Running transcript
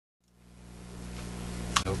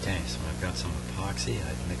Okay, so I've got some epoxy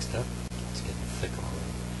I've mixed up. It's getting thick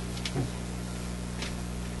already.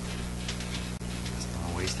 Let's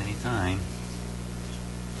not waste any time.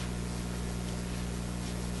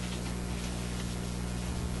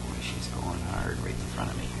 Boy, she's going hard right in front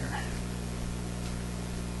of me here.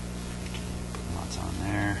 Okay, put lots on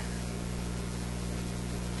there.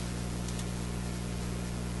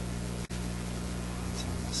 Lots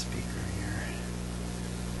on the speaker here.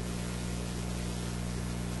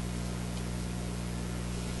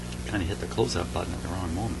 Kind of hit the close-up button at the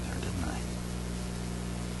wrong moment there, didn't I?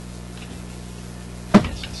 Okay.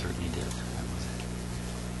 Yes, I certainly did. That was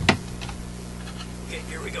it. Okay,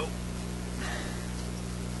 here we go.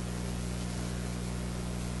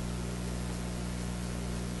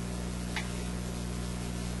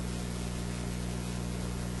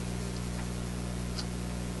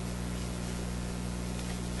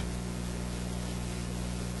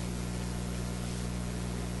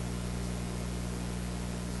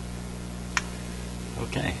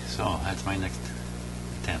 Okay, so that's my next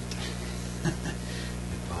attempt.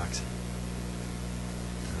 Epoxy.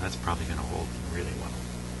 That's probably going to hold really well.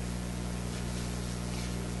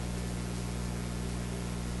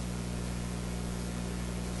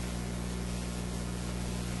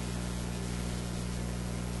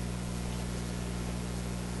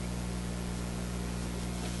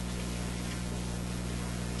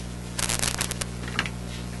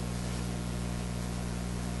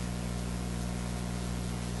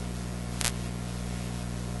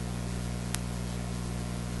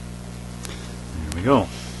 There we go.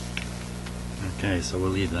 Okay, so we'll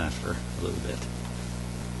leave that for a little bit.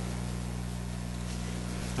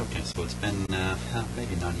 Okay, so it's been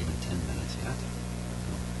maybe not even 10 minutes yet.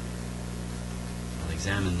 I'll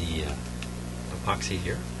examine the epoxy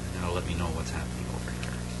here, and that'll let me know what's happening over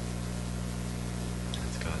here.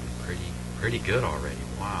 It's gotten pretty good already.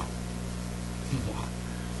 Wow. Wow.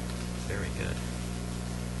 Very good.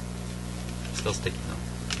 Still sticky though.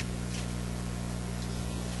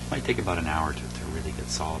 Might take about an hour to really get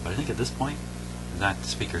solid, but I think at this point that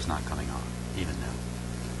speaker's not coming on even now.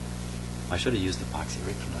 I should have used epoxy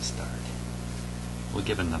right from the start. We'll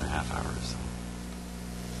give it another half hour or so.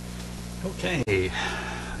 Okay,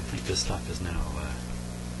 I think this stuff is now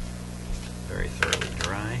very thoroughly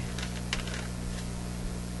dry.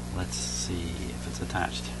 Let's see if it's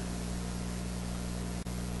attached.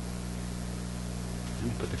 Let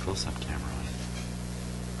me put the close-up camera on.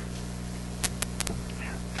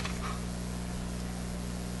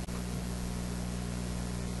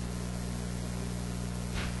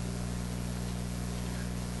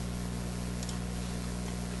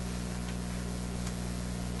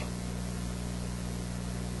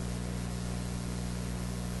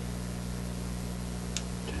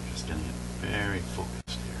 Getting it very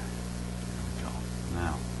focused here. There we go.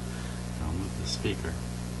 Now, I'll move the speaker.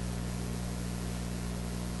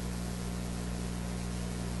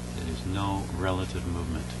 There's no relative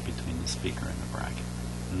movement between the speaker and the bracket.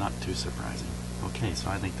 Not too surprising. Okay, so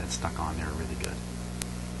I think that's stuck on there really good.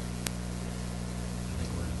 I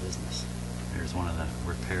think we're in business. There's one of the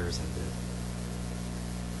repairs I did.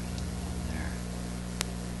 There.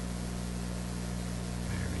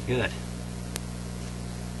 Very good.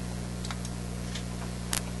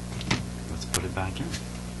 Put it back in.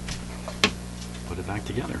 Put it back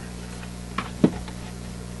together.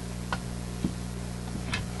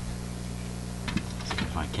 See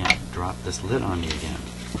if I can't drop this lid on me again.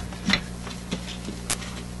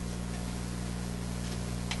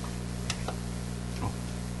 Oh.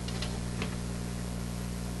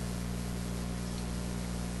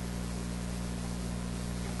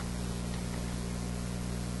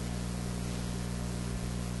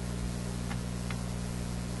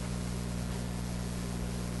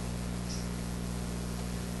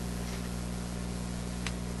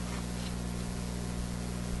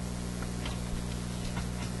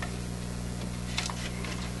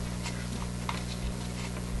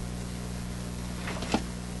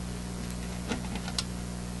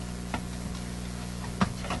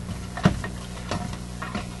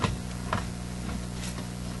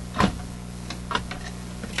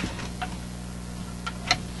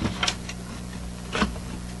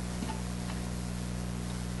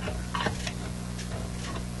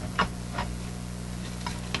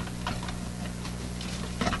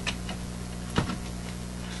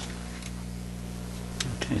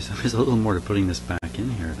 Okay, so there's a little more to putting this back in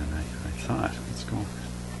here than I thought. Let's go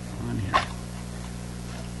on here.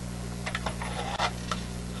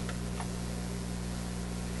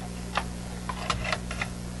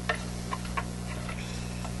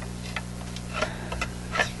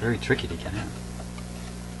 It's very tricky to get in.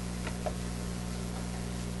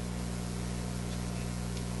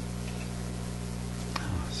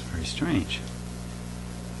 strange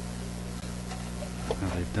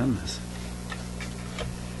how they've done this.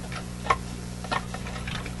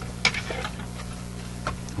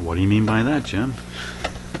 What do you mean by that, Jim?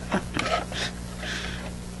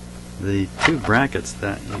 The two brackets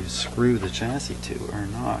that you screw the chassis to are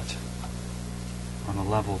not on a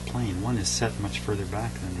level plane. One is set much further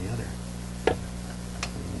back than the other.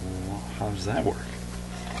 Well, how does that work?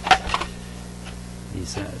 He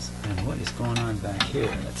says. And what is going on back here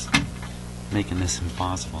that's making this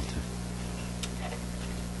impossible to...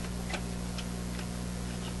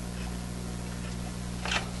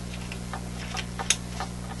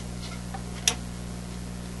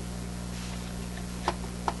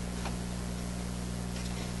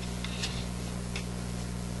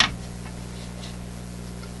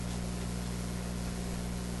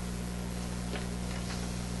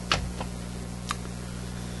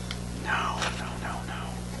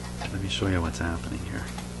 Let me show you what's happening here.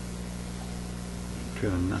 I'm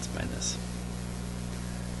driven nuts by this.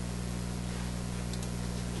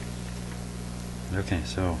 Okay,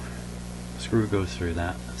 so screw goes through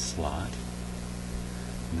that slot,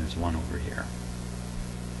 and there's one over here.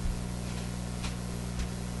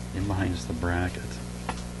 In behind is the bracket.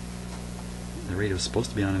 The radio is supposed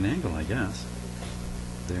to be on an angle, I guess.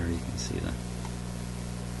 There you can see that.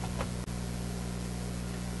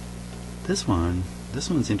 This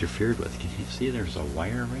one's interfered with. Can you see there's a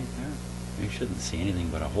wire right there? You shouldn't see anything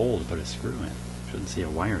but a hole to put a screw in. You shouldn't see a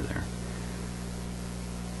wire there.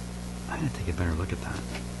 I'm going to take a better look at that.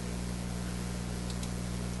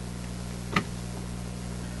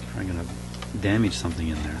 I'm going to damage something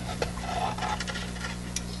in there.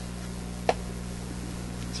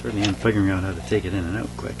 Certainly am figuring out how to take it in and out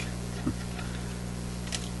quick.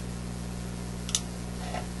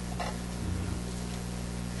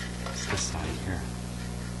 It's this side here.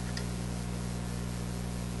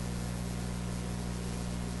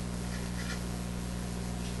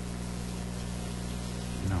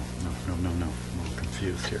 No. I'm a little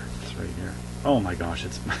confused here. It's right here. Oh my gosh,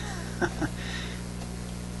 it's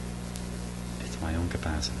it's my own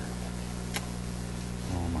capacitor.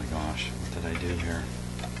 Oh my gosh, what did I do here?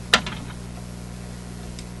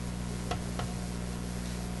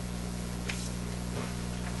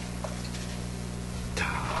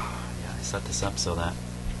 Yeah, I set this up so that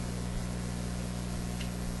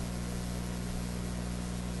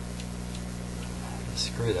the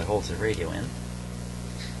screw that holds the radio in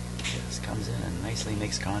just comes in and nicely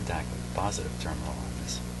makes contact with the positive terminal on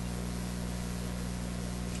this.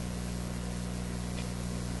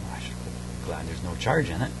 Gosh, I'm glad there's no charge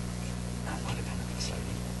in it. That would have been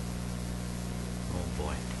exciting. Oh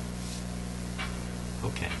boy.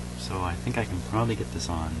 Okay, so I think I can probably get this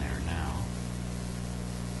on there now.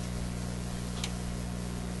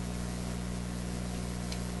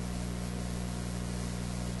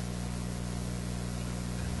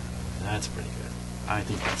 That's pretty good. I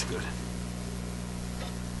think that's good.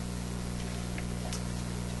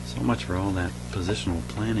 So much for all that positional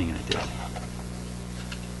planning I did.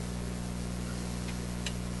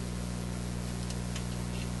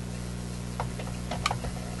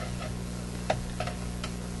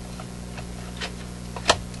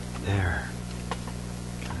 There.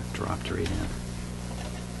 Kind of dropped right in.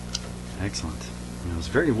 Excellent. And I was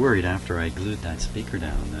very worried after I glued that speaker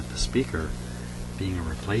down that the speaker, being a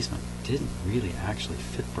replacement, didn't really actually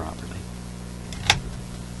fit properly.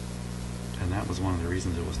 And that was one of the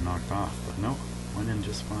reasons it was knocked off. But no, went in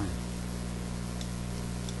just fine.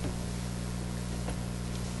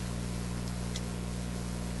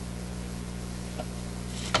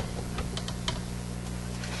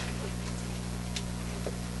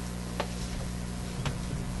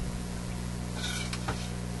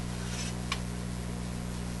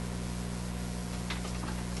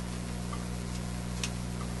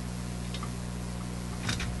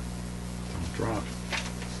 Don't drop.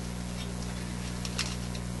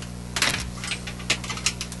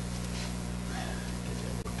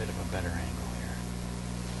 Bit of a better angle here.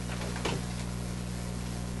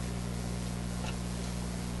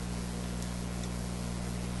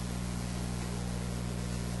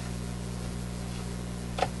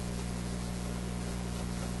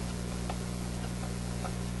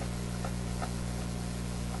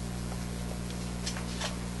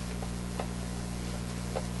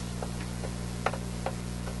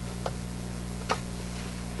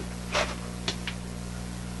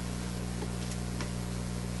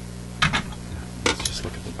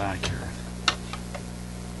 Look at the back here.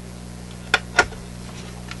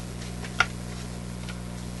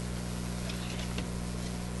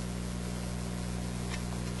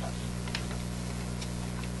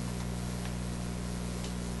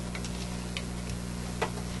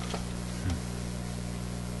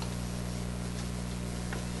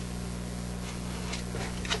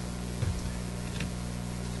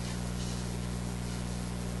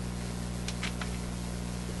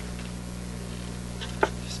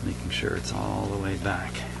 sure it's all the way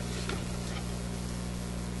back.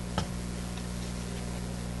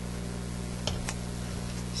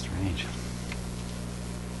 Strange.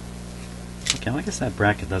 Okay, well, I guess that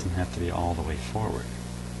bracket doesn't have to be all the way forward.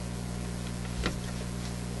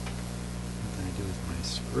 What do I do with my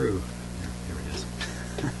screw? There it is.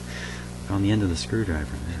 On the end of the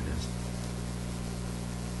screwdriver, there it is.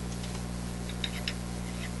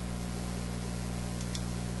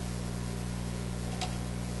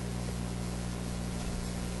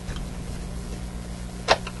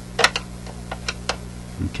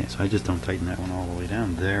 Okay, so I just don't tighten that one all the way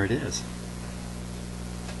down. There it is.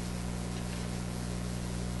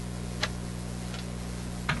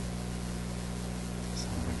 So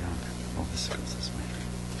we got, oh, this goes this way.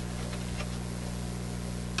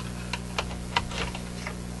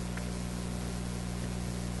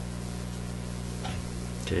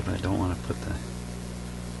 Okay, but I don't want to put the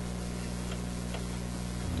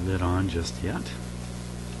lid on just yet.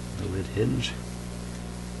 The lid hinge.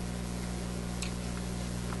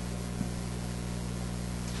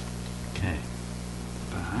 Okay,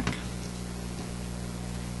 back.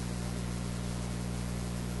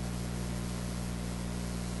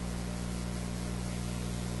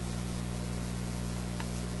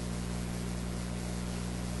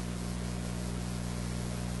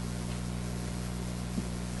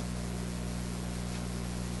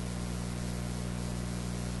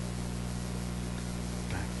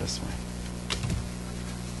 Back this way.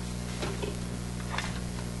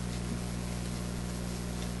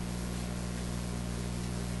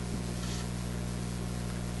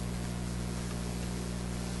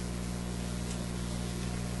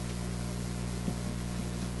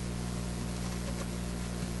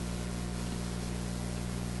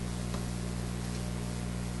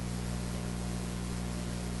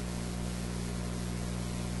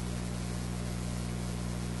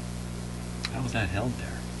 How was that held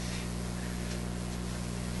there?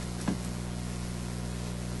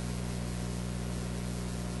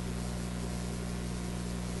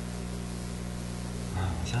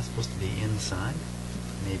 Oh, is that supposed to be inside?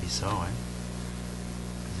 Maybe so, eh? 'Cause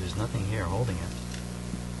there's nothing here holding it.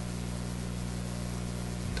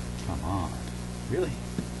 Come on. Really?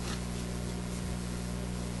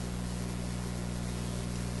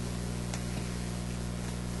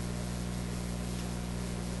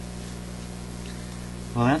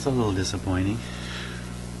 Well, that's a little disappointing.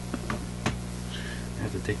 I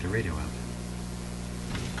have to take the radio out.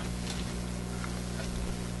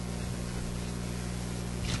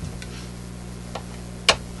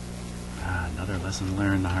 Another lesson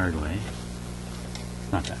learned the hard way.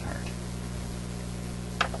 Not that hard.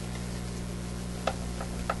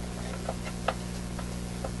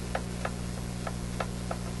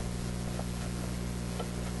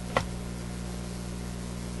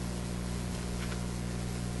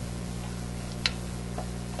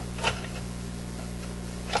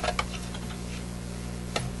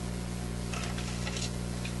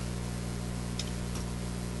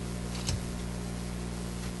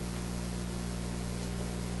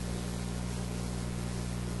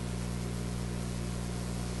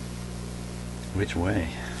 Which way?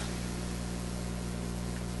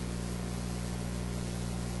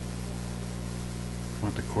 I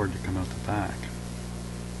want the cord to come out the back.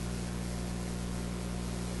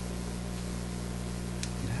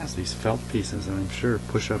 It has these felt pieces that I'm sure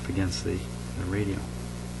push up against the radio.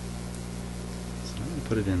 So I'm going to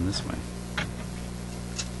put it in this way.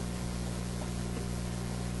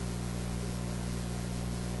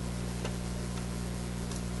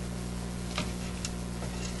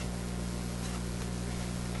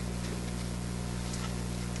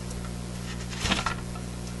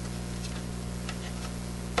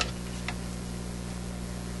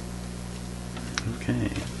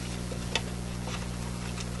 Okay.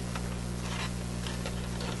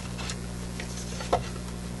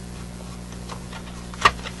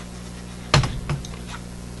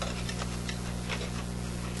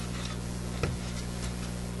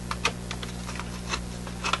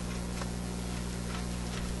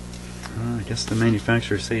 I guess the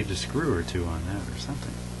manufacturer saved a screw or two on that or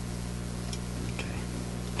something. Okay.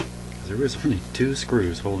 Because there is only 2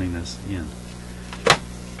 screws holding this in.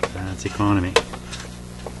 That's economy.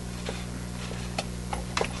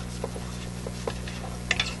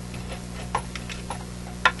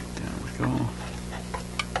 There we go.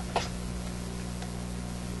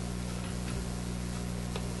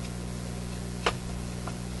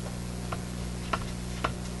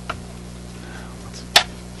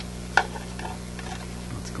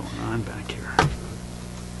 What's going on back here?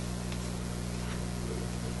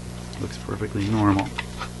 Looks perfectly normal.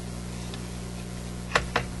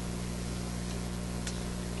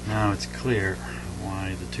 Now it's clear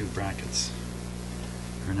why the two brackets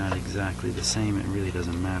are not exactly the same. It really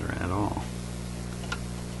doesn't matter at all.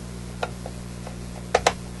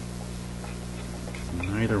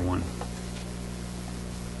 Neither one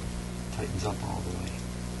tightens up all the way.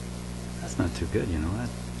 That's not too good, you know. That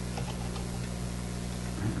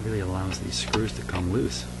really allows these screws to come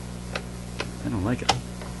loose. I don't like it.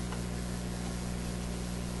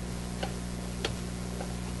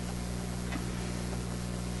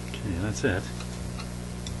 Okay, that's it.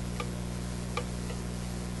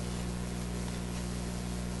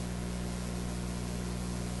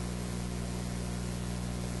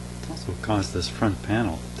 It's also caused this front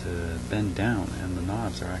panel to bend down, and the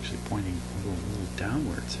knobs are actually pointing a little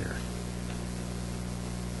downwards here.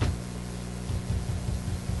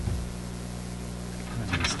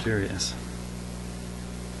 Quite mysterious.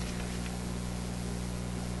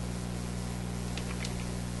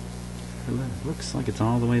 It looks like it's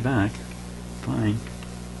all the way back. Fine.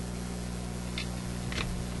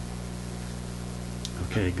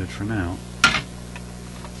 Okay, good for now.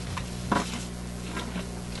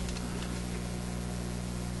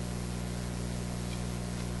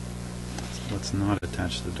 So let's not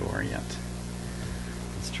attach the door yet.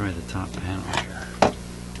 Let's try the top panel here. I'm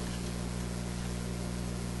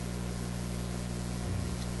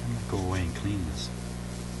going to go away and clean this.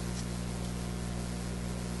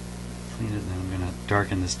 Clean it, and then I'm going to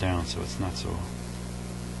darken this down so it's not so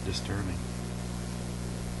disturbing.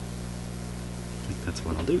 I think that's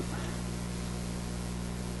what I'll do.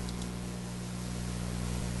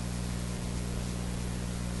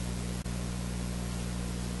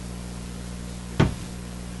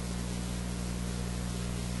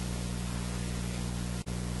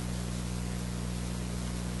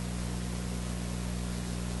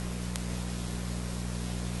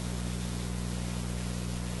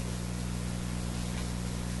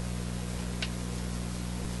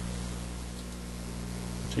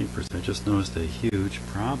 Jeepers, I just noticed a huge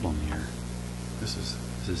problem here. This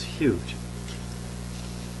is huge.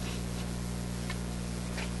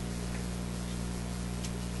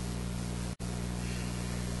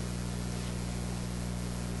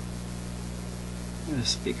 Look at the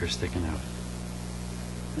speaker sticking out.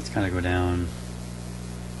 It's got to go down,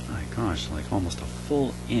 my gosh, like almost a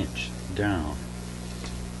full inch down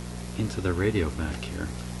into the radio back here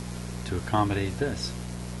to accommodate this.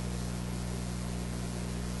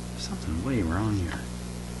 Something way wrong here.